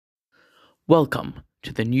Welcome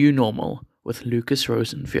to the new normal with Lucas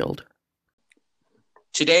Rosenfield.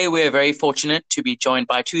 Today, we're very fortunate to be joined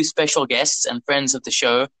by two special guests and friends of the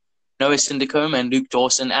show, Noah Syndercombe and Luke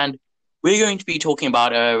Dawson, and we're going to be talking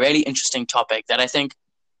about a really interesting topic that I think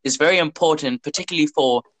is very important, particularly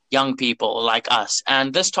for young people like us.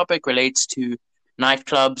 And this topic relates to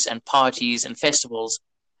nightclubs and parties and festivals,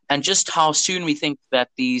 and just how soon we think that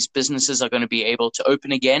these businesses are going to be able to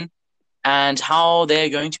open again, and how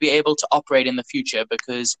they're going to be able to operate in the future,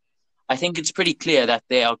 because I think it's pretty clear that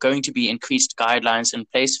there are going to be increased guidelines in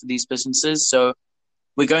place for these businesses. So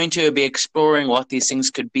we're going to be exploring what these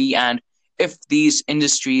things could be and if these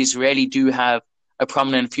industries really do have a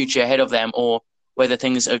prominent future ahead of them, or whether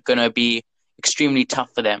things are going to be extremely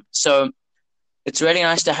tough for them. So it's really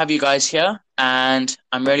nice to have you guys here, and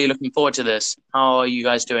I'm really looking forward to this. How are you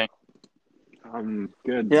guys doing? I'm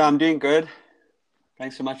good. Yeah, I'm doing good.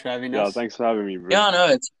 Thanks so much for having us. Yeah, thanks for having me,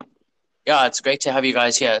 bro. It's great to have you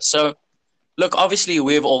guys here. So, look, obviously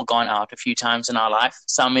we've all gone out a few times in our life,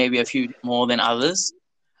 some maybe a few more than others.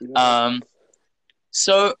 Yeah.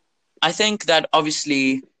 So I think that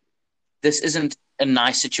obviously this isn't a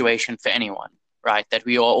nice situation for anyone, right? That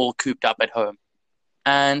we are all cooped up at home.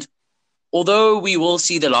 And although we will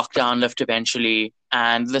see the lockdown lift eventually,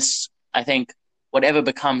 and this, I think, whatever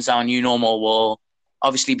becomes our new normal will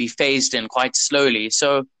obviously be phased in quite slowly.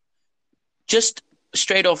 So just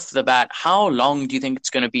straight off the bat, how long do you think it's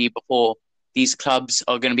going to be before these clubs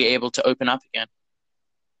are going to be able to open up again?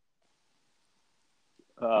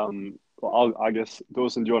 Well, I guess,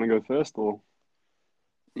 Dawson, do you want to go first, or?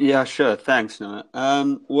 Yeah, sure. Thanks, Noah.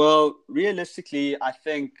 Well, realistically, I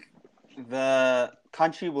think the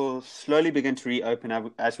country will slowly begin to reopen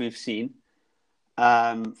as we've seen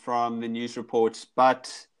from the news reports.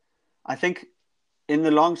 But I think in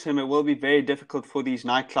the long term, it will be very difficult for these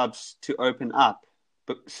nightclubs to open up,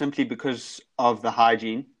 but simply because of the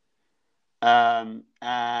hygiene and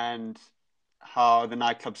how the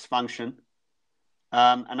nightclubs function.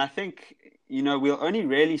 And I think, we'll only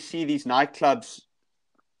really see these nightclubs,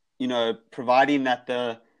 providing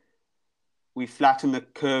that we flatten the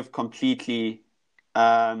curve completely.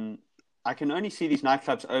 I can only see these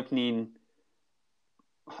nightclubs opening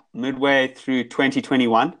midway through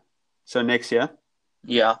 2021, so next year.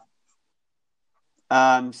 Yeah.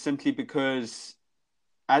 Simply because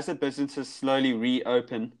as the businesses slowly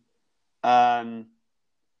reopen, they'll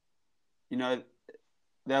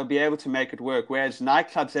be able to make it work. Whereas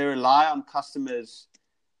nightclubs, they rely on customers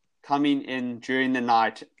coming in during the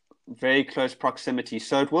night, very close proximity.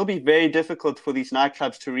 So it will be very difficult for these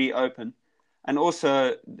nightclubs to reopen. And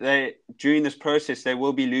also, during this process, they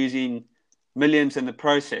will be losing millions in the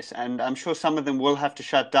process. And I'm sure some of them will have to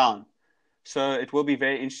shut down. So it will be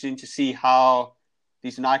very interesting to see how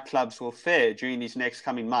these nightclubs will fare during these next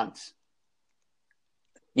coming months.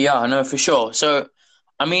 Yeah, no, for sure. So,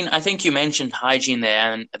 I mean, I think you mentioned hygiene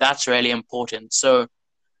there, and that's really important. So,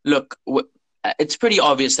 look, it's pretty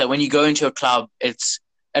obvious that when you go into a club, it's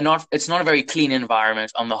not a very clean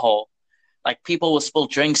environment on the whole. Like, people will spill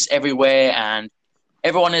drinks everywhere, and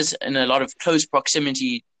everyone is in a lot of close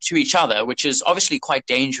proximity to each other, which is obviously quite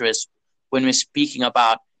dangerous when we're speaking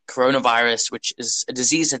about coronavirus, which is a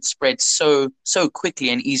disease that spreads so quickly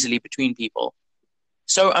and easily between people.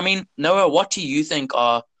 So, I mean, Noah, what do you think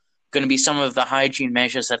are going to be some of the hygiene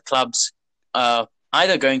measures that clubs are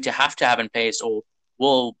either going to have in place, or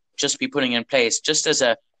will just be putting in place, just as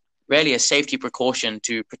a safety precaution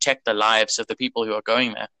to protect the lives of the people who are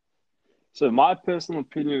going there? So my personal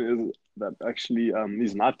opinion is that actually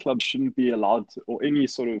these nightclubs shouldn't be allowed to, or any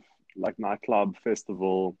sort of like nightclub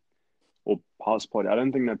festival or house party. I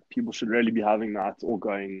don't think that people should really be having that or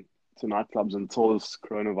going to nightclubs until this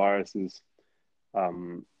coronavirus is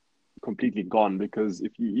completely gone. Because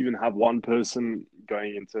if you even have one person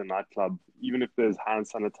going into a nightclub, even if there's hand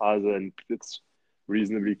sanitizer and it's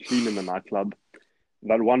reasonably clean in the nightclub,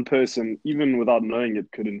 that one person, even without knowing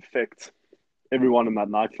it, could infect everyone in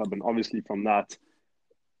that nightclub. And obviously from that,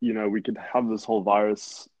 we could have this whole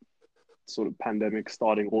virus sort of pandemic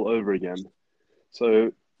starting all over again.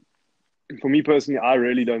 So for me personally, I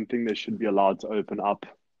really don't think they should be allowed to open up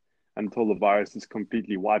until the virus is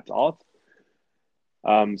completely wiped out.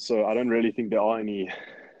 So I don't really think there are any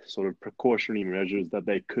sort of precautionary measures that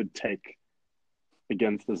they could take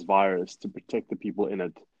against this virus to protect the people in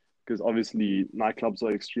it. Because obviously nightclubs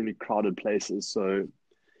are extremely crowded places. So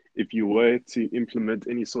if you were to implement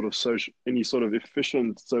any sort of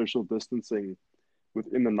efficient social distancing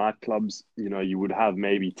within the nightclubs, you would have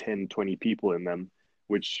maybe 10, 20 people in them,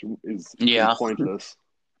 which is pointless.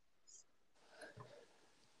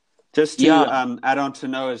 Just to add on to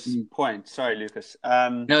Noah's point. Sorry, Lucas.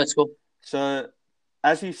 No, it's cool. So,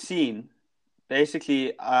 as we've seen,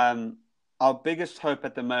 basically, our biggest hope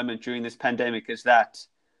at the moment during this pandemic is that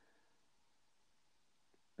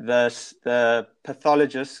the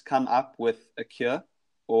pathologists come up with a cure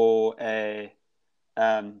or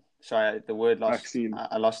sorry, the word lost. Vaccine.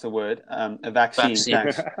 I lost the word. A vaccine. Vaccine.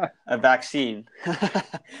 Thanks. A vaccine.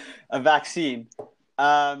 A vaccine.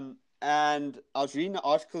 And I was reading an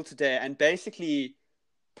article today, and basically,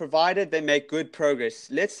 provided they make good progress,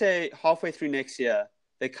 let's say halfway through next year,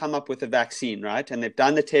 they come up with a vaccine, right? And they've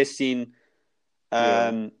done the testing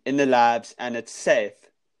in the labs, and it's safe.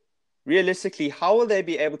 Realistically, how will they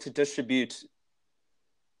be able to distribute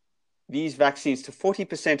these vaccines to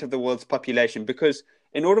 40% of the world's population? Because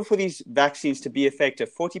in order for these vaccines to be effective,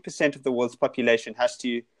 40% of the world's population has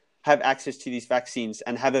to have access to these vaccines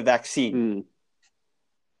and have a vaccine.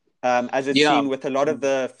 As it's seen with a lot of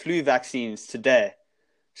the flu vaccines today.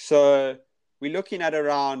 So we're looking at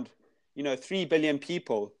around, 3 billion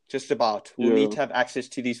people just about will need to have access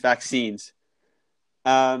to these vaccines.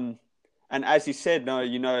 And as you said,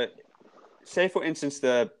 say for instance,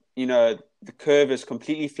 the curve is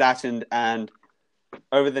completely flattened and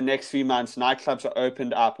over the next few months, nightclubs are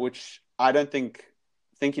opened up, which I don't think,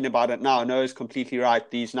 thinking about it now, no is completely right.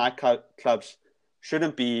 These nightclubs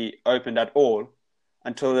shouldn't be opened at all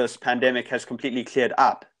until this pandemic has completely cleared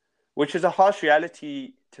up, which is a harsh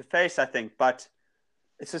reality to face, I think. But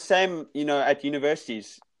it's the same, at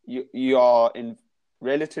universities. You are in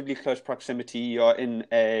relatively close proximity. You are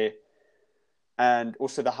and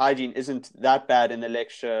also the hygiene isn't that bad in the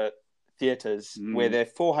lecture theaters where there are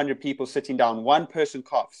 400 people sitting down. One person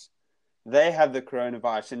coughs. They have the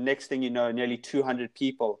coronavirus. And next thing you know, nearly 200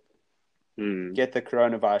 people get the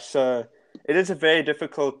coronavirus. So it is a very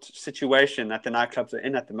difficult situation that the nightclubs are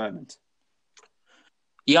in at the moment.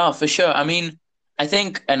 Yeah, for sure. I mean, I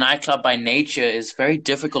think a nightclub by nature is very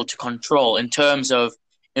difficult to control in terms of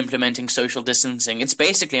implementing social distancing. It's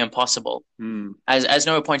basically impossible. As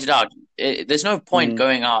Noah pointed out, there's no point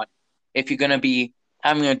going out if you're going to be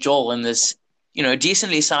having a jolt in this,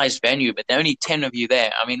 decently sized venue, but there are only 10 of you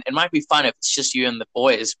there. I mean, it might be fun if it's just you and the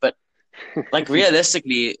boys, but like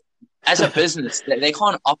realistically, as a business, they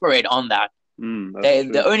can't operate on that.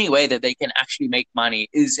 The only way that they can actually make money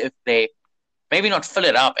is if they maybe not fill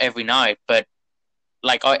it up every night, but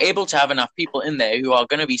like are able to have enough people in there who are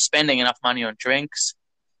going to be spending enough money on drinks.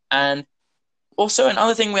 And also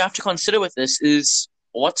another thing we have to consider with this is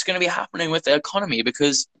what's going to be happening with the economy,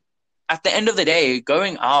 because at the end of the day,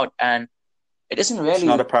 going out and it isn't really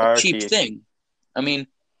not a cheap thing. I mean,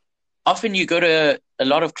 often you go to a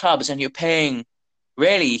lot of clubs and you're paying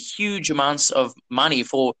really huge amounts of money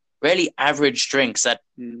for really average drinks that,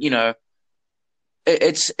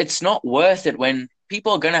 it's not worth it when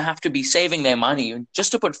people are going to have to be saving their money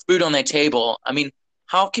just to put food on their table. I mean,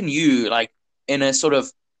 how can you, like, in a sort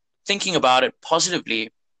of thinking about it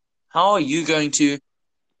positively, how are you going to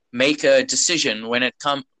make a decision when it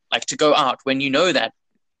comes, like, to go out when you know that,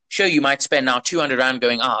 sure, you might spend now 200 Rand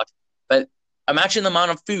going out, but imagine the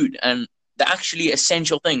amount of food and the actually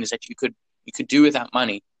essential things that you could do with that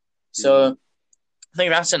money. So I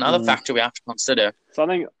think that's another factor we have to consider.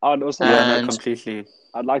 Something I'd also completely.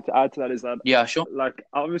 I'd like to add to that is that sure. Like,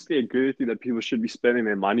 I obviously agree with you that people should be spending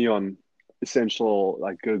their money on essential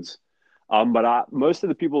goods. But most of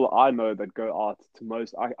the people I know that go out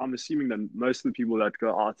I'm assuming that most of the people that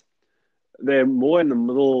go out, they're more in the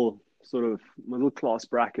middle class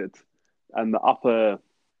bracket and the upper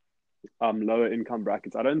lower income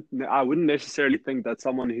brackets. I wouldn't necessarily think that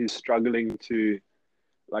someone who's struggling to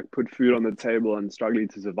like put food on the table and struggling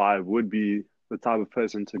to survive would be the type of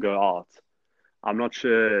person to go out. I'm not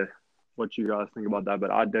sure what you guys think about that,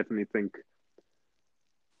 but I definitely think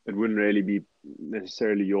it wouldn't really be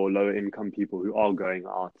necessarily your lower income people who are going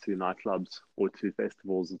out to nightclubs or to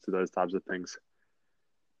festivals and to those types of things.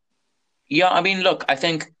 Yeah, I mean, look, I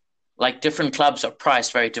think like different clubs are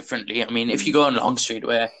priced very differently. I mean, if you go on Long Street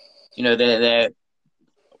where, they're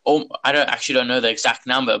I don't know the exact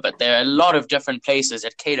number, but there are a lot of different places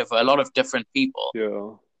that cater for a lot of different people.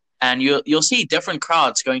 Yeah. And you'll see different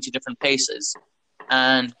crowds going to different places.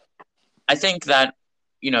 And I think that,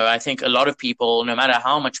 I think a lot of people, no matter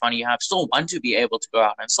how much money you have, still want to be able to go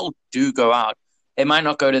out and still do go out. They might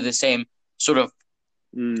not go to the same sort of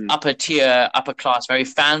upper tier, upper class, very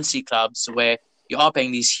fancy clubs where you are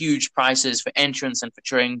paying these huge prices for entrance and for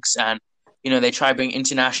drinks. And, they try to bring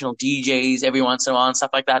international DJs every once in a while and stuff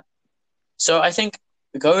like that. So I think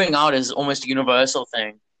going out is almost a universal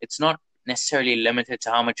thing. It's not necessarily limited to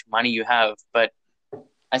how much money you have, but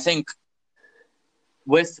I think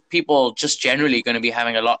with people just generally going to be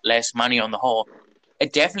having a lot less money on the whole,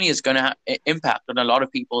 it definitely is going to impact on a lot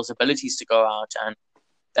of people's abilities to go out, and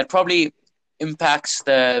that probably impacts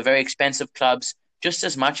the very expensive clubs just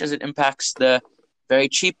as much as it impacts the very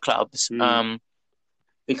cheap clubs.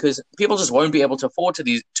 Because people just won't be able to afford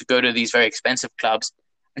to go to these very expensive clubs,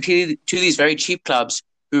 and to these very cheap clubs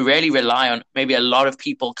who really rely on maybe a lot of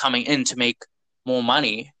people coming in to make more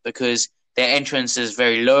money because their entrance is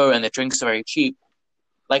very low and the drinks are very cheap.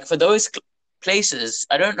 Like for those places,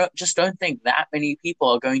 just don't think that many people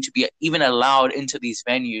are going to be even allowed into these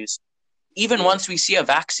venues, even once we see a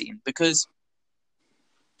vaccine. Because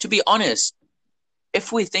to be honest,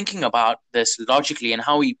 if we're thinking about this logically and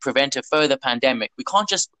how we prevent a further pandemic, we can't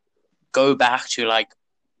just go back to like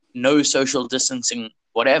no social distancing,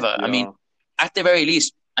 whatever. Yeah. I mean, at the very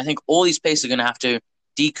least, I think all these places are going to have to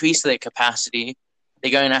decrease their capacity.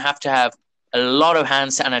 They're going to have a lot of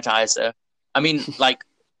hand sanitizer. I mean, like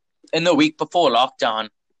in the week before lockdown,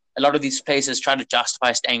 a lot of these places try to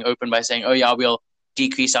justify staying open by saying, oh yeah, we'll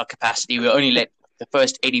decrease our capacity. We'll only let the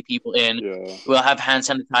first 80 people in. Yeah. We'll have hand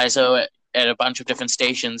sanitizer at a bunch of different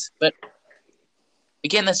stations. But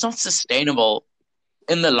again, that's not sustainable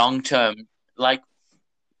in the long term.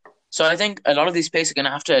 So I think a lot of these places are going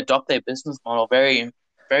to have to adopt their business model very,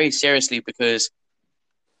 very seriously, because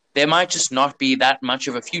there might just not be that much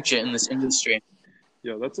of a future in this industry.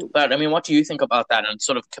 Yeah, that's it. But I mean, what do you think about that and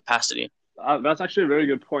sort of capacity? That's actually a very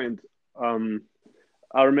good point.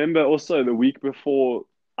 I remember also the week before,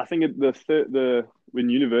 I think when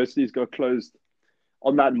universities got closed,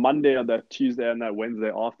 on that Monday or that Tuesday and that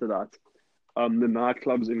Wednesday after that, the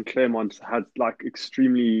nightclubs in Claremont had like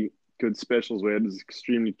extremely good specials where it was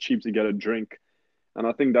extremely cheap to get a drink. And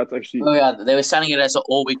I think that's actually... Oh yeah, they were selling it as an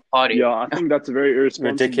all-week party. Yeah, I think that's a very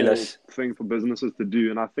irresponsible Ridiculous thing for businesses to do.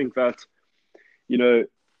 And I think that, you know,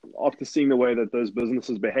 after seeing the way that those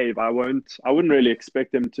businesses behave, I wouldn't really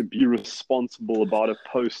expect them to be responsible about a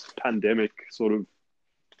post-pandemic sort of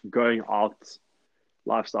going out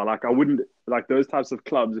lifestyle. Like I wouldn't like those types of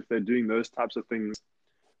clubs if they're doing those types of things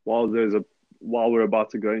while we're about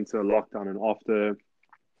to go into a lockdown and after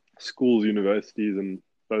schools, universities, and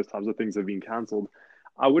those types of things have been cancelled.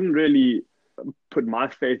 I wouldn't really put my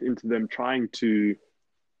faith into them trying to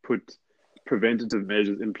put preventative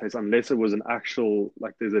measures in place unless it was an actual,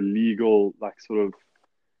 like there's a legal, like sort of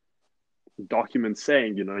document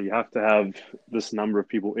saying, you know, you have to have this number of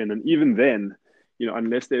people in. And even then, you know,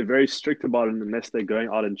 unless they're very strict about it, unless they're going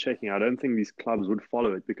out and checking, I don't think these clubs would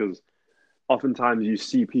follow it, because oftentimes you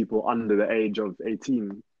see people under the age of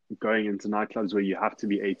 18 going into nightclubs where you have to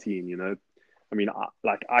be 18, you know. I mean,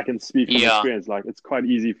 I can speak from experience. Like, it's quite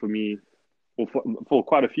easy for me, or for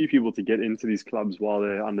quite a few people, to get into these clubs while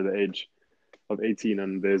they're under the age of 18,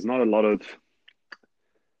 and there's not a lot of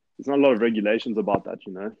regulations about that,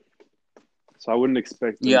 you know. So I wouldn't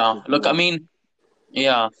expect. Yeah, look, I mean,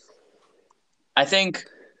 yeah, I think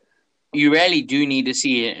you really do need to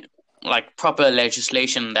see like proper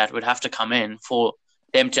legislation that would have to come in for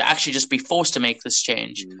them to actually just be forced to make this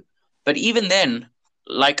change. But even then,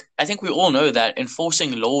 like, I think we all know that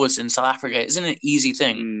enforcing laws in South Africa isn't an easy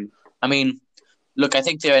thing. I mean, look, I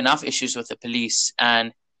think there are enough issues with the police,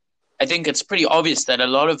 and I think it's pretty obvious that a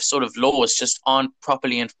lot of sort of laws just aren't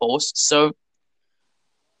properly enforced. So,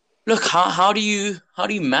 look, how do you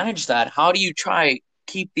manage that? How do you try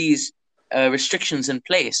keep these restrictions in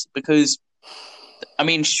place? Because, I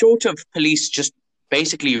mean, short of police just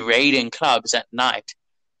basically raiding clubs at night,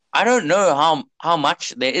 I don't know how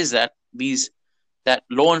much there is that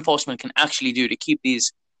law enforcement can actually do to keep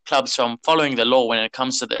these clubs from following the law when it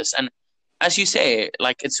comes to this. And as you say,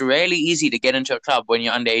 like, it's really easy to get into a club when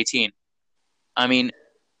you're under 18. I mean,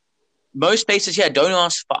 most places here don't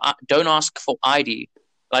ask for ID.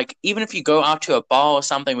 Like, even if you go out to a bar or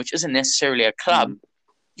something, which isn't necessarily a club,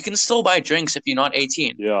 you can still buy drinks if you're not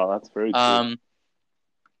 18. Yeah, that's very true.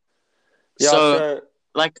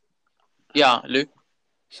 Luke.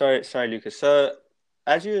 Sorry, Lucas. So,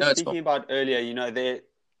 as you were speaking about earlier, you know,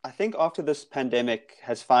 I think after this pandemic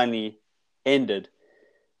has finally ended,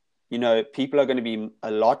 you know, people are going to be a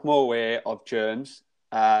lot more aware of germs.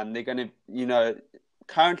 They're going to, you know,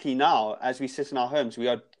 currently now, as we sit in our homes, we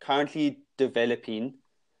are currently developing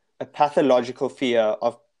a pathological fear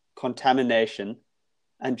of contamination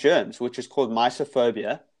and germs, which is called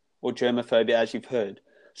mysophobia or germophobia, as you've heard.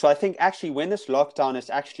 So I think actually when this lockdown is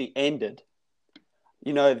actually ended,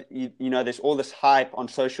 you know, there's all this hype on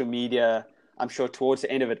social media, I'm sure towards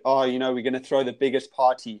the end of it, you know, we're going to throw the biggest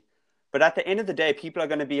party. But at the end of the day, people are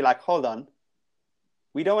going to be like, hold on,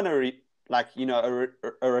 we don't want to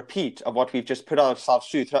a repeat of what we've just put ourselves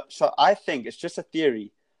through. So I think it's just a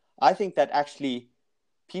theory. I think that actually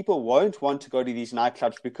people won't want to go to these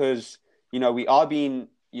nightclubs because, we are being,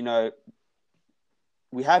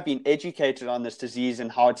 we have been educated on this disease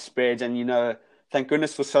and how it spreads. And, thank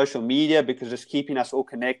goodness for social media, because it's keeping us all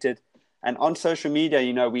connected. And on social media,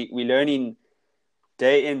 we're learning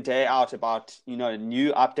day in, day out about,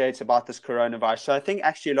 new updates about this coronavirus. So I think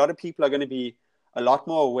actually a lot of people are going to be a lot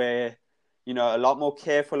more aware, a lot more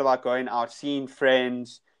careful about going out, seeing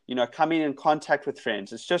friends, coming in contact with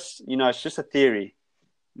friends. It's just, it's just a theory.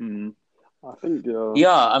 I think,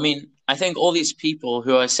 Yeah, I mean, I think all these people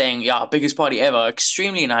who are saying, yeah, biggest party ever, are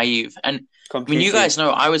extremely naive. And I mean, Completely. you guys know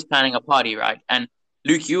I was planning a party, right? And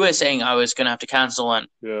Luke, you were saying I was going to have to cancel, and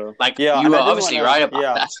yeah. you and were I didn't obviously right about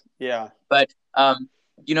that. Yeah. But,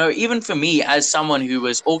 even for me, as someone who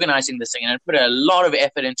was organizing this thing and put a lot of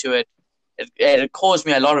effort into it, it caused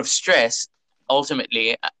me a lot of stress,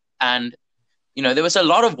 ultimately. And, there was a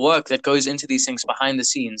lot of work that goes into these things behind the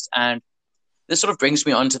scenes. And this sort of brings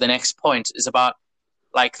me on to the next point, is about,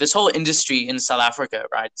 like, this whole industry in South Africa,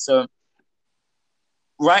 right? So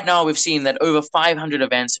right now we've seen that over 500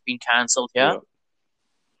 events have been cancelled here. Yeah.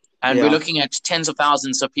 And we're looking at tens of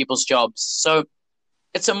thousands of people's jobs. So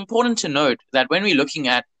it's important to note that when we're looking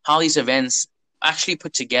at how these events actually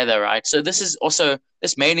put together, right? So this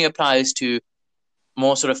mainly applies to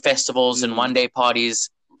more sort of festivals and one-day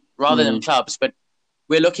parties rather than clubs. But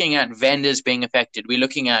we're looking at vendors being affected. We're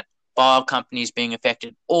looking at bar companies being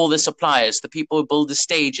affected, all the suppliers, the people who build the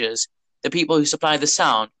stages, the people who supply the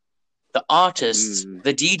sound, the artists,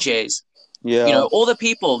 the DJs, all the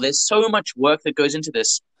people. There's so much work that goes into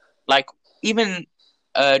this. Like, even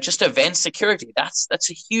just event security, that's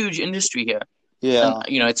a huge industry here. Yeah.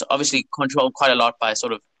 And, it's obviously controlled quite a lot by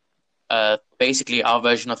sort of basically our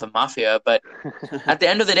version of the mafia. But at the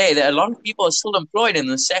end of the day, there are a lot of people are still employed in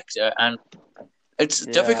this sector, and it's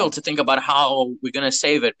difficult to think about how we're going to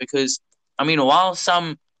save it, because, I mean, while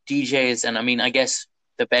some DJs, and I mean, I guess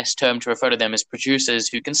the best term to refer to them is producers,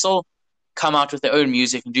 who can still come out with their own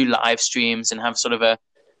music and do live streams and have sort of a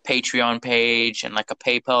Patreon page and like a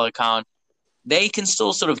PayPal account, they can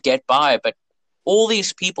still sort of get by. But all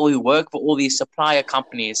these people who work for all these supplier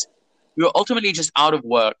companies, who are ultimately just out of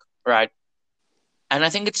work, right? And I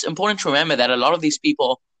think it's important to remember that a lot of these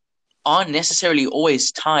people aren't necessarily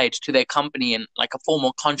always tied to their company in like a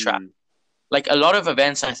formal contract. Like, a lot of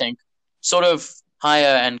events, I think, sort of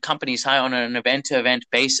hire, and companies hire on an event-to-event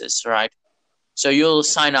basis, right? So you'll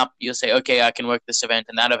sign up, you'll say, okay, I can work this event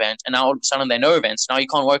and that event, and now all of a sudden there are no events. Now you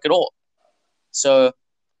can't work at all. So,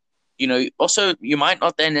 also you might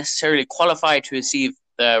not then necessarily qualify to receive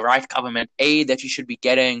the right government aid that you should be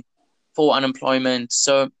getting for unemployment.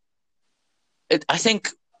 So I think,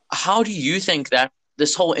 how do you think that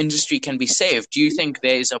this whole industry can be saved? Do you think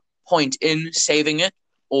there's a point in saving it?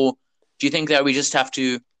 Or do you think that we just have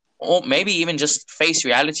to, or maybe even just face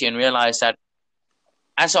reality and realize that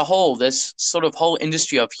as a whole, this sort of whole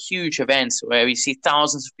industry of huge events where we see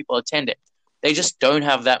thousands of people attending, they just don't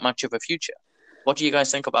have that much of a future? What do you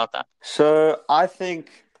guys think about that? So I think,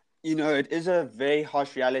 it is a very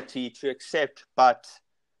harsh reality to accept, but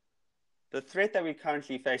the threat that we're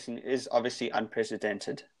currently facing is obviously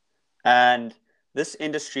unprecedented. And this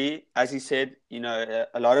industry, as you said, a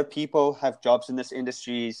lot of people have jobs in this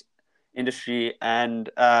industry. And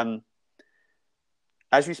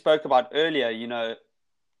as we spoke about earlier,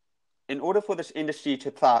 in order for this industry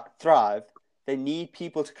to thrive, they need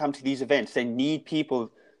people to come to these events. They need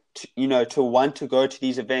people to want to go to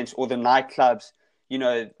these events, or the nightclubs.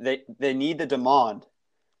 They need the demand.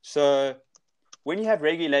 So when you have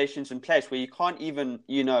regulations in place where you can't even,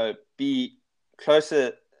 be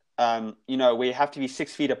closer, where you have to be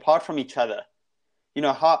 6 feet apart from each other,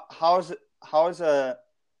 how is a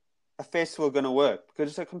festival going to work? Because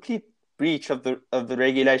it's a complete breach of the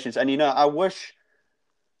regulations. And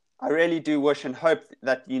I really do wish and hope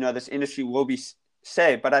that this industry will be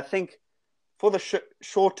saved. But I think for the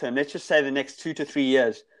short term, let's just say the next 2 to 3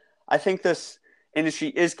 years, I think this industry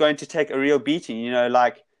is going to take a real beating.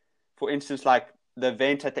 Like, for instance, like the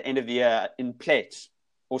event at the end of the year in Plett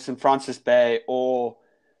or St. Francis Bay or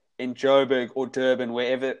in Joburg or Durban,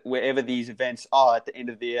 wherever these events are at the end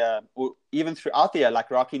of the year, or even throughout the year,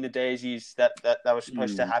 like Rocking the Daisies that was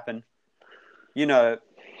supposed to happen.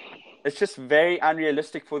 It's just very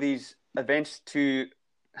unrealistic for these events to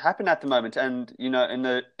happen at the moment, and in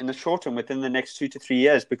the short term, within the next 2 to 3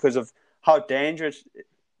 years, because of how dangerous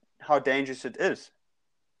it is.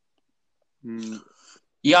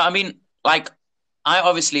 Yeah, I mean, like, I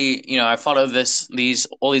obviously, I follow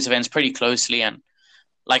all these events pretty closely, and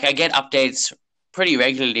like, I get updates pretty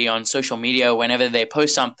regularly on social media whenever they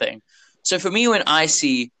post something. So for me, when I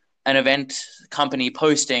see an event company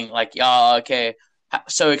posting like, yeah, okay,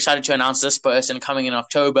 so excited to announce this person coming in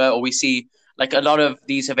October, or we see like a lot of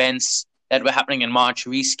these events that were happening in March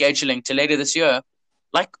rescheduling to later this year.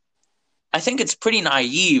 Like, I think it's pretty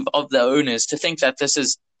naive of the owners to think that this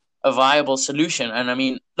is a viable solution. And I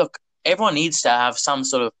mean, look, everyone needs to have some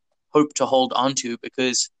sort of hope to hold on to,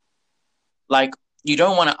 because like you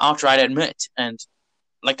don't want to outright admit. And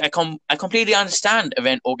like I completely understand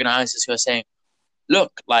event organizers who are saying,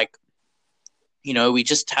 look, like, we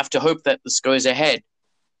just have to hope that this goes ahead.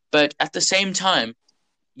 But at the same time,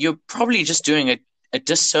 you're probably just doing a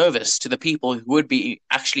disservice to the people who would be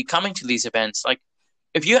actually coming to these events. Like,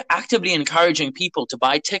 if you're actively encouraging people to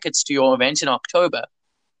buy tickets to your event in October,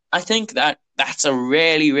 I think that that's a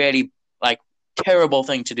really, really like terrible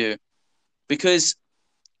thing to do. Because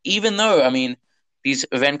even though, I mean, these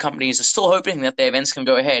event companies are still hoping that their events can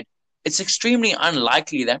go ahead, it's extremely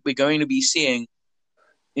unlikely that we're going to be seeing,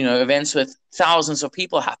 events with thousands of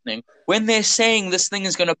people happening when they're saying this thing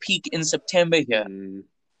is going to peak in September here.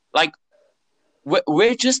 Like,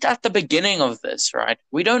 we're just at the beginning of this, right?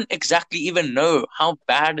 We don't exactly even know how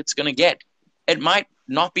bad it's going to get. It might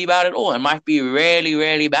not be bad at all. It might be really,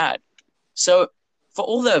 really bad. So for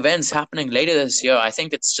all the events happening later this year, I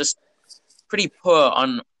think it's just pretty poor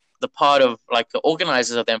on the part of like the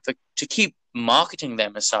organizers of them to keep marketing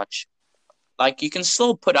them as such. Like, you can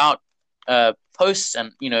still put out posts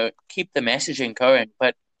and, keep the messaging going,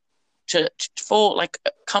 but for like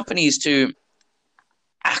companies to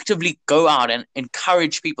actively go out and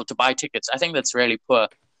encourage people to buy tickets, I think that's really poor.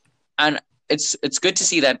 And it's good to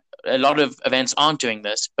see that a lot of events aren't doing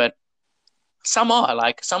this, but some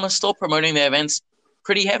are still promoting their events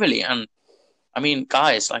pretty heavily. And I mean,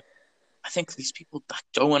 guys, like, I think these people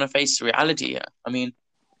don't want to face reality here. I mean,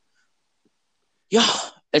 yeah,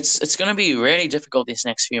 it's going to be really difficult these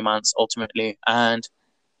next few months ultimately, and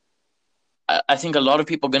I think a lot of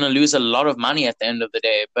people are going to lose a lot of money at the end of the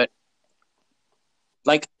day. But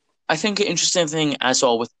like, I think an interesting thing as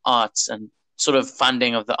well with arts and sort of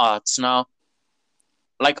funding of the arts now,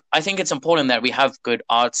 like, I think it's important that we have good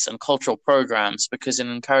arts and cultural programs because it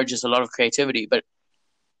encourages a lot of creativity. But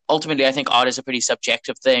ultimately, I think art is a pretty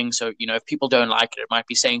subjective thing. So, if people don't like it, it might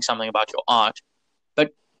be saying something about your art.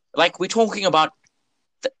 But like, we're talking about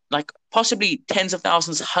like possibly tens of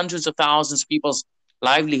thousands, hundreds of thousands of people's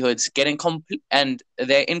livelihoods getting and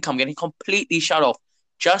their income getting completely shut off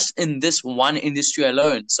just in this one industry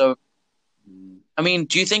alone. So, I mean,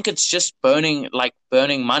 do you think it's just burning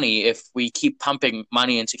money if we keep pumping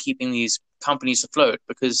money into keeping these companies afloat?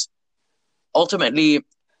 Because ultimately,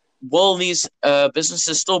 will these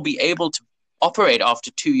businesses still be able to operate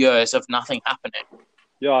after 2 years of nothing happening?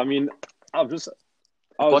 Yeah, I mean, I was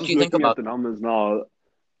what just do you think looking about at the numbers now.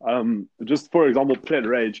 Just for example, Pledge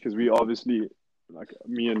Rage, because we obviously, like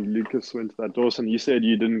me and Lucas went to that. Dawson, you said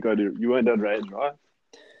you weren't at Rage, right?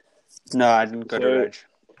 No, I didn't go to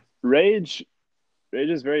Rage. Rage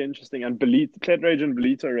is very interesting, and Pledge Rage and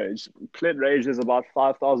Belito Rage. Pledge Rage is about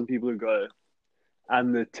 5,000 people who go,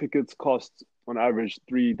 and the tickets cost on average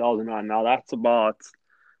 3,000 rand. Now that's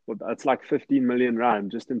that's like 15 million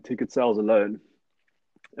rand just in ticket sales alone.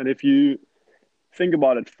 And if you think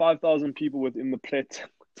about it, 5,000 people within the Plet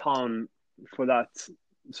town for that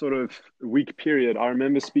sort of week period. I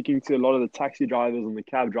remember speaking to a lot of the taxi drivers and the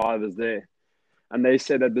cab drivers there, and they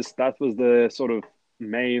said that that was the sort of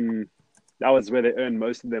that was where they earned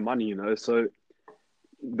most of their money, So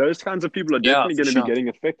those kinds of people are definitely going to be getting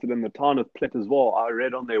affected in the town of Plet as well. I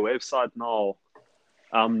read on their website now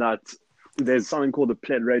that there's something called the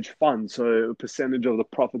Pledge Rage Fund. So a percentage of the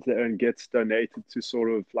profit they earn gets donated to sort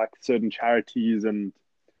of like certain charities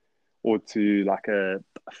or to like a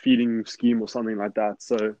feeding scheme or something like that.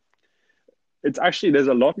 So it's actually, there's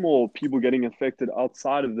a lot more people getting affected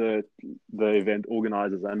outside of the event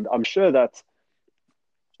organizers. And I'm sure that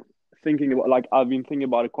I've been thinking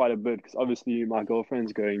about it quite a bit because obviously my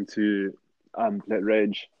girlfriend's going to Pledge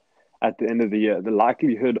Rage at the end of the year. The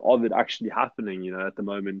likelihood of it actually happening, at the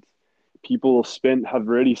moment, people have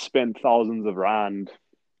already spent thousands of rand.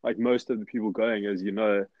 Like most of the people going, as you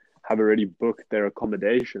know, have already booked their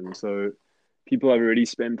accommodation. So people have already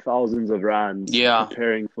spent thousands of rand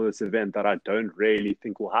preparing for this event that I don't really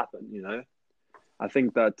think will happen, I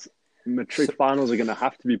think that matric finals are going to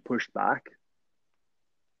have to be pushed back.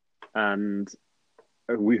 And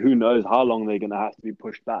who knows how long they're going to have to be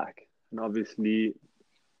pushed back. And obviously...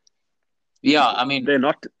 Yeah, I mean... They're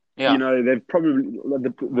not... Yeah. They've probably,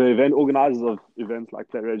 the event organizers of events like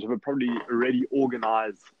Pledge Rage have probably already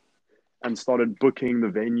organized and started booking the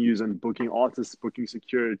venues and booking artists, booking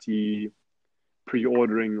security,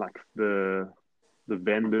 pre-ordering like the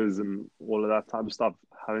vendors and all of that type of stuff,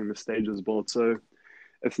 having the stages built. So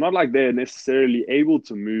it's not like they're necessarily able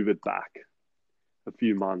to move it back a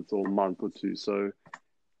few months or a month or two. So,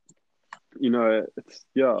 it's,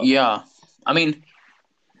 yeah. Yeah. I mean,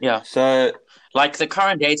 yeah. So, Like the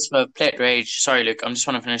current dates for Plet Rage, sorry, Luke, I just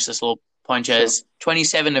want to finish this little point here, Sure. is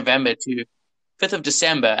 27 November to 5th of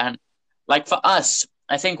December. And like for us,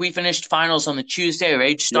 I think we finished finals on the Tuesday,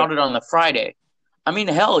 Rage started on the Friday. I mean,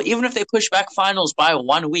 hell, even if they push back finals by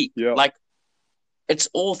 1 week, like it's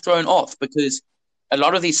all thrown off because a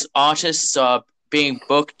lot of these artists are being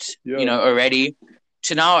booked, already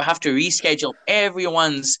to now have to reschedule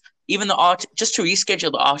everyone's, even the art, just to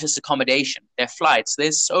reschedule the artist's accommodation, their flights.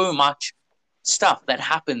 There's so much stuff that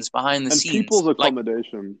happens behind the and scenes. people's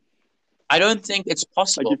accommodation. I don't think it's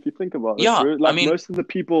possible. Like if you think about it, Yeah, like I mean, most of the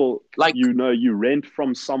people, like you rent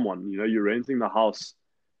from someone. You're renting the house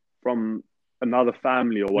from another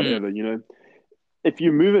family or whatever. If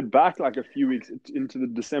you move it back like a few weeks into the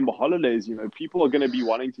December holidays, people are going to be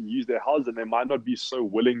wanting to use their house, and they might not be so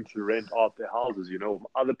willing to rent out their houses.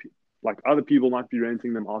 Other people might be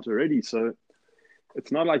renting them out already. So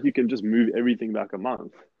it's not like you can just move everything back a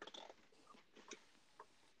month.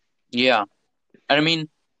 Yeah, and I mean,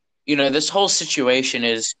 this whole situation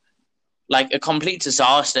is like a complete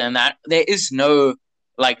disaster, and that there is no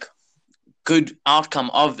like good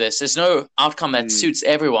outcome of this. There's no outcome that suits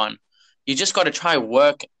everyone. You just got to try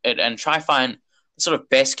work it and try find the sort of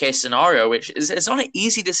best case scenario, which is it's not an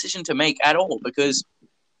easy decision to make at all because,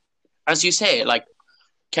 as you say, like,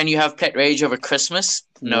 can you have Pet Rage over Christmas?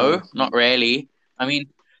 No, not really. I mean,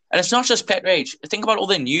 and it's not just Pet Rage. Think about all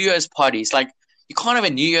the New Year's parties. Like, you can't have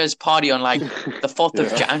a New Year's party on like the 4th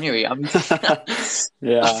of January. I mean,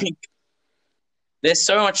 I think there's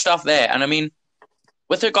so much stuff there. And I mean,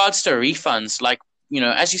 with regards to refunds, like,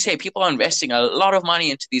 as you say, people are investing a lot of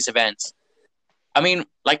money into these events. I mean,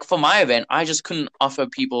 like for my event, I just couldn't offer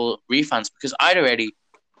people refunds because I'd already,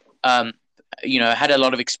 had a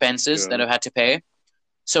lot of expenses that I've had to pay.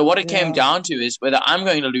 So what it came down to is whether I'm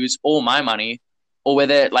going to lose all my money or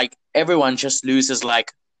whether like everyone just loses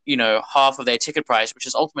like, half of their ticket price, which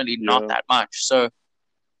is ultimately not that much. So,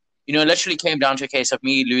 it literally came down to a case of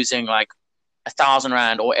me losing like 1,000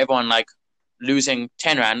 Rand or everyone like losing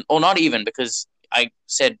 10 Rand or not even because I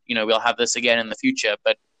said, we'll have this again in the future.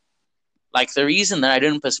 But like the reason that I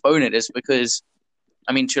didn't postpone it is because,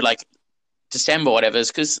 to like December or whatever, is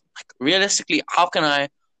because like, realistically, how can I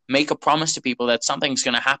make a promise to people that something's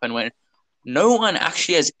going to happen when no one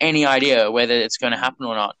actually has any idea whether it's going to happen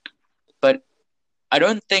or not? But I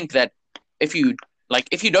don't think that if you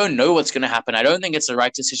don't know what's going to happen, I don't think it's the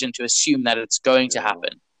right decision to assume that it's going to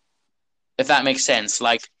happen. If that makes sense.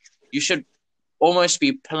 Like you should almost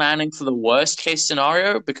be planning for the worst case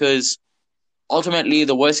scenario because ultimately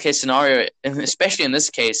the worst case scenario, and especially in this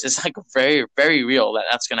case, is like very, very real that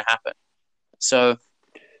that's going to happen. So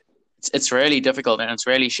it's really difficult and it's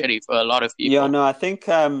really shitty for a lot of people. Yeah, no, I think,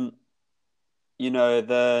 the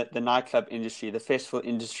nightclub industry, the festival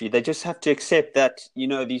industry, they just have to accept that,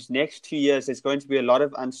 these next 2 years, there's going to be a lot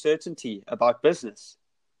of uncertainty about business,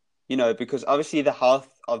 because obviously the health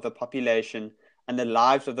of the population and the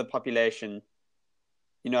lives of the population,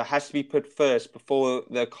 has to be put first before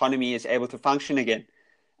the economy is able to function again.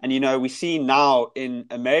 And, we see now in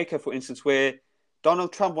America, for instance, where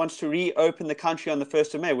Donald Trump wants to reopen the country on the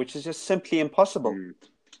 1st of May, which is just simply impossible,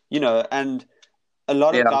 and a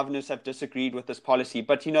lot of governors have disagreed with this policy.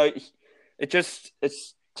 But,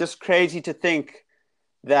 it's just crazy to think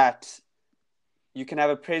that you can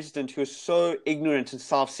have a president who is so ignorant and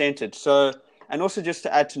self-centered. So, and also just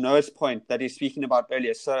to add to Noah's point that he's speaking about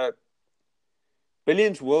earlier, so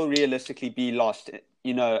billions will realistically be lost,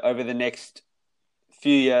 over the next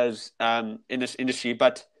few years in this industry.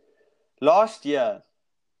 But last year,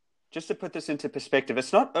 just to put this into perspective,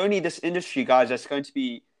 it's not only this industry, guys, that's going to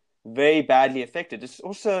be very badly affected. It's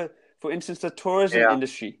also, for instance, the tourism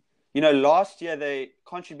industry. Last year they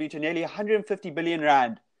contributed nearly 150 billion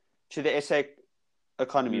Rand to the SA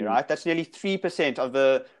economy, right? That's nearly 3% of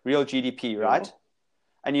the real GDP, right?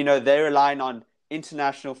 And, they're relying on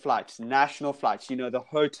international flights, national flights, the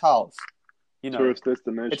hotels, tourist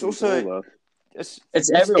destinations. It's also, all that.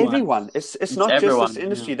 It's everyone. It's not everyone, just this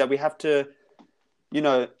industry that we have to,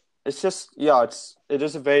 it's just, it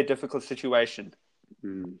is a very difficult situation.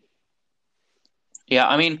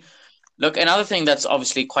 Yeah, look, another thing that's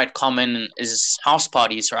obviously quite common is house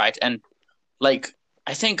parties, right? And like,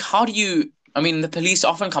 I think the police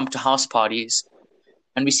often come to house parties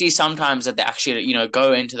and we see sometimes that they actually,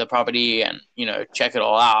 go into the property and, check it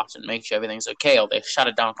all out and make sure everything's okay, or they shut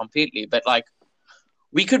it down completely. But like,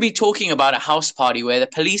 we could be talking about a house party where the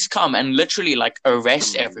police come and literally like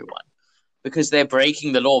arrest everyone. because they're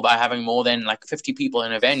breaking the law by having more than like 50 people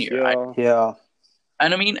in a venue, right? Yeah.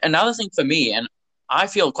 And I mean, another thing for me, and I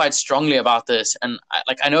feel quite strongly about this, and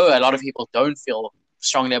I know a lot of people don't feel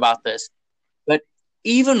strongly about this, but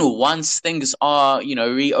even once things are,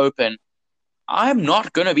 reopen, I'm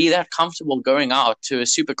not going to be that comfortable going out to a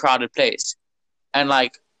super crowded place. And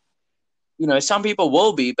like, some people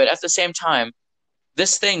will be, but at the same time,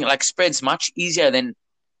 this thing like spreads much easier than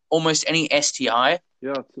almost any STI.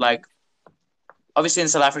 Yeah. Like, obviously in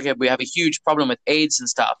South Africa, we have a huge problem with AIDS and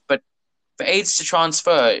stuff, but for AIDS to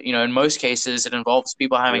transfer, in most cases, it involves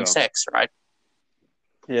people having sex, right?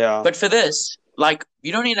 Yeah. But for this, like,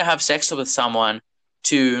 you don't need to have sex with someone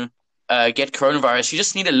to get coronavirus. You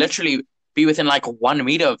just need to literally be within like 1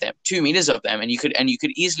 meter of them, 2 meters of them, and you could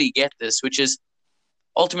easily get this, which is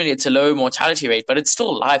ultimately it's a low mortality rate, but it's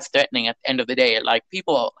still life threatening at the end of the day. Like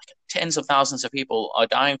people, like tens of thousands of people are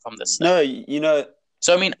dying from this thing. No,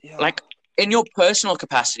 So I mean, like in your personal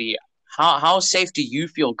capacity, how safe do you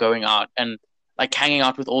feel going out and like hanging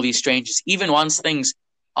out with all these strangers, even once things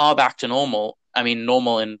are back to normal? I mean,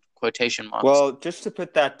 normal in quotation marks. Well, just to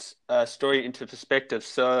put that story into perspective,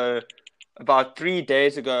 so about 3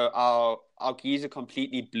 days ago, our geyser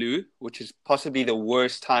completely blew, which is possibly the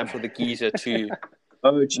worst time for the geyser to.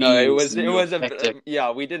 Oh, geez. No, it was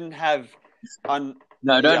we didn't have on.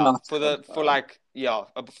 No, don't for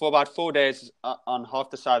about 4 days on half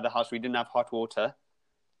the side of the house we didn't have hot water,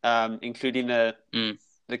 including the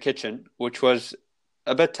kitchen, which was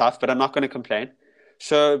a bit tough, but I'm not going to complain.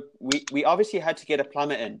 So we obviously had to get a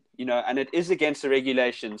plumber in, and it is against the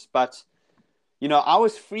regulations, but I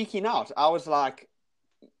was freaking out. I was like,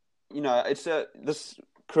 this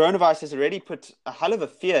coronavirus has already put a hell of a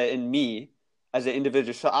fear in me as an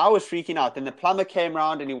individual. So I was freaking out. Then the plumber came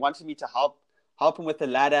around and he wanted me to help him with the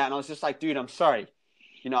ladder. And I was just like, dude, I'm sorry.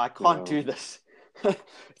 I can't do this.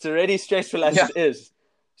 It's already stressful as it is.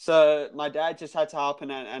 So my dad just had to help.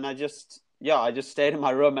 And I just stayed in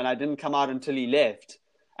my room and I didn't come out until he left.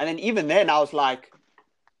 And then even then I was like,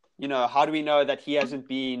 how do we know that he hasn't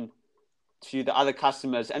been to the other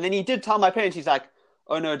customers? And then he did tell my parents, he's like,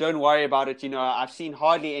 oh no, don't worry about it. I've seen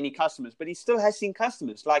hardly any customers, but he still has seen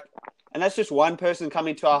customers. And that's just one person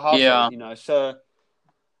coming to our household, So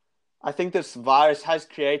I think this virus has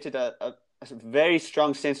created a very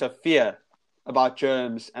strong sense of fear about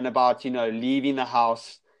germs and about, leaving the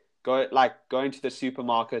house, going to the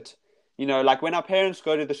supermarket. Like when our parents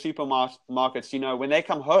go to the supermarkets, when they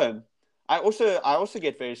come home, I also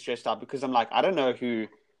get very stressed out because I'm like, I don't know who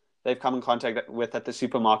they've come in contact with at the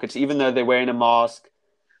supermarkets, even though they're wearing a mask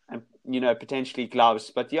and, potentially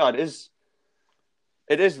gloves. But yeah,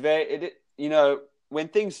 when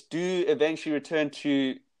things do eventually return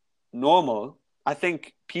to normal, I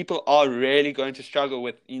think people are really going to struggle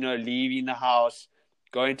with, leaving the house,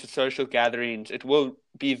 going to social gatherings. It will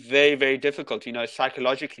be very, very difficult,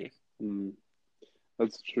 psychologically.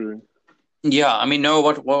 That's true. Yeah, I mean,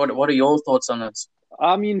 Noah, what are your thoughts on this?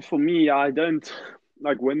 I mean, for me, I don't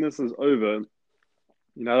like when this is over.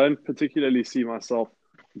 I don't particularly see myself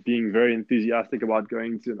being very enthusiastic about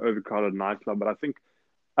going to an overcrowded nightclub. But I think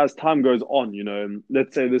as time goes on,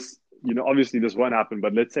 let's say this, obviously this won't happen,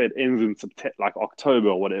 but let's say it ends in September, like October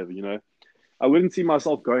or whatever, I wouldn't see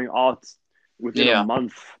myself going out within a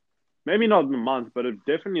month, maybe not in a month, but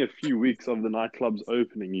definitely a few weeks of the nightclubs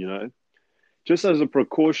opening, just as a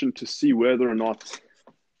precaution to see whether or not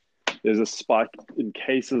there's a spike in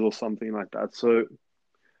cases or something like that. So,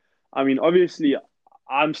 I mean, obviously,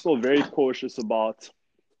 I'm still very cautious about,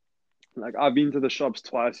 like, I've been to the shops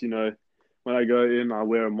twice, when I go in, I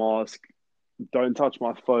wear a mask, don't touch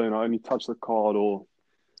my phone, I only touch the card or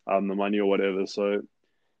the money or whatever. So,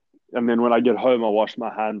 and then when I get home, I wash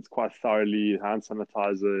my hands quite thoroughly, hand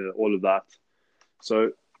sanitizer, all of that.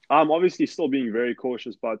 So I'm obviously still being very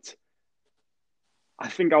cautious, but I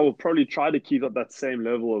think I will probably try to keep up that same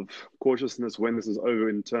level of cautiousness when this is over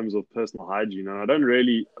in terms of personal hygiene. And I don't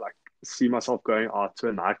really see myself going out to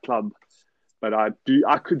a nightclub, but I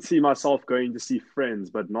could see myself going to see friends,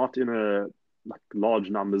 but not in large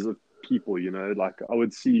numbers of people, I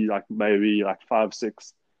would see maybe 5,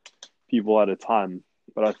 6 people at a time.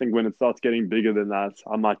 But I think when it starts getting bigger than that,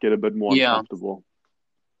 I might get a bit more uncomfortable.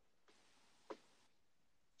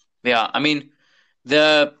 Yeah, I mean,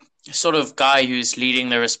 the sort of guy who's leading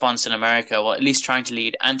the response in America, well, at least trying to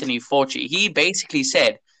lead, Anthony Fauci, he basically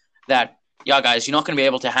said that, yeah, guys, you're not going to be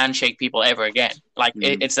able to handshake people ever again.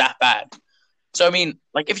 It's that bad. So, I mean,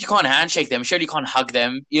 if you can't handshake them, surely you can't hug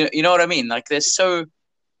them. You know what I mean? There's so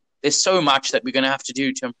much that we're going to have to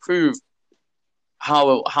do to improve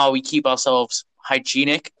how we keep ourselves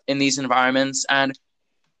hygienic in these environments. And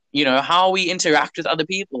how we interact with other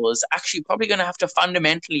people is actually probably going to have to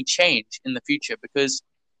fundamentally change in the future, because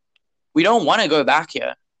we don't want to go back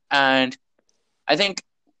here. And I think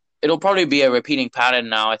it'll probably be a repeating pattern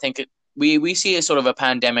now. I think we see a sort of a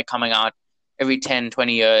pandemic coming out every 10,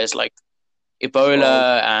 20 years, like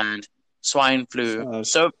Ebola and swine flu.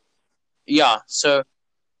 So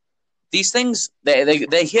these things,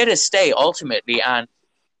 they're here to stay ultimately, and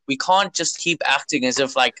we can't just keep acting as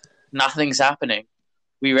if like nothing's happening.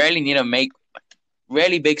 We really need to make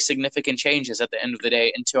really big, significant changes at the end of the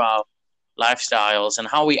day into our lifestyles and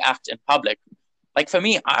how we act in public. Like for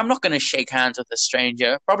me, I'm not going to shake hands with a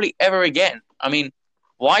stranger probably ever again. I mean,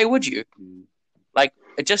 why would you? Like,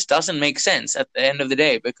 it just doesn't make sense at the end of the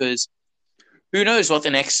day, because who knows what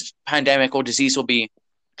the next pandemic or disease will be.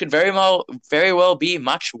 Could very well be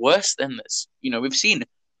much worse than this. We've seen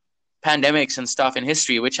pandemics and stuff in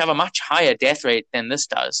history which have a much higher death rate than this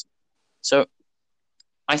does. So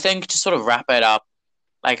I think, to sort of wrap it up,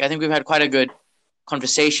 like, I think we've had quite a good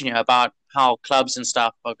conversation here about how clubs and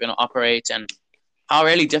stuff are going to operate and how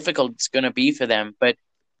really difficult it's going to be for them. But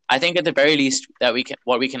I think at the very least that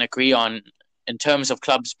what we can agree on in terms of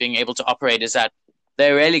clubs being able to operate is that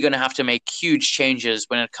they're really going to have to make huge changes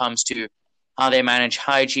when it comes to how they manage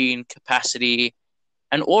hygiene, capacity,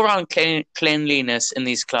 and all-around cleanliness in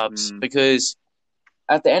these clubs. Because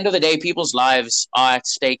at the end of the day, people's lives are at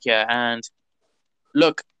stake here. And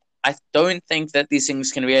look, I don't think that these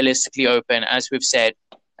things can realistically open, as we've said,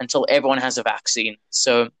 until everyone has a vaccine.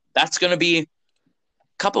 So that's going to be a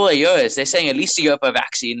couple of years. They're saying at least a year per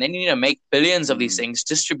vaccine. Then you need to make billions of these things,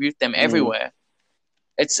 distribute them everywhere.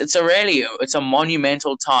 It's a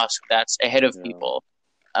monumental task that's ahead of people,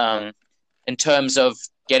 in terms of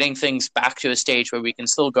getting things back to a stage where we can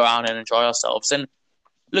still go out and enjoy ourselves. And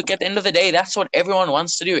look, at the end of the day, that's what everyone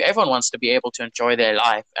wants to do. Everyone wants to be able to enjoy their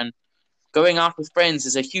life, and going out with friends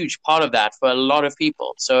is a huge part of that for a lot of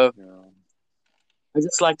people. So I'd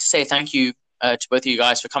just like to say thank you to both of you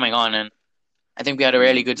guys for coming on, and I think we had a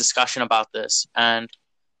really good discussion about this. And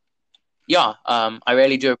I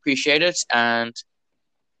really do appreciate it, and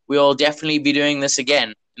we'll definitely be doing this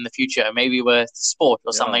again in the future, maybe with sport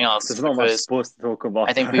or something else. There's not much sports to talk about.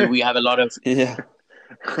 I think we have a lot of that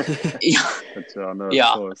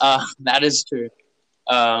is true.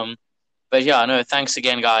 But thanks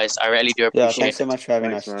again, guys. I really do appreciate it. Thanks so much for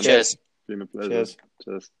having us. Man. Cheers. It's been a pleasure.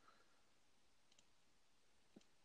 Cheers.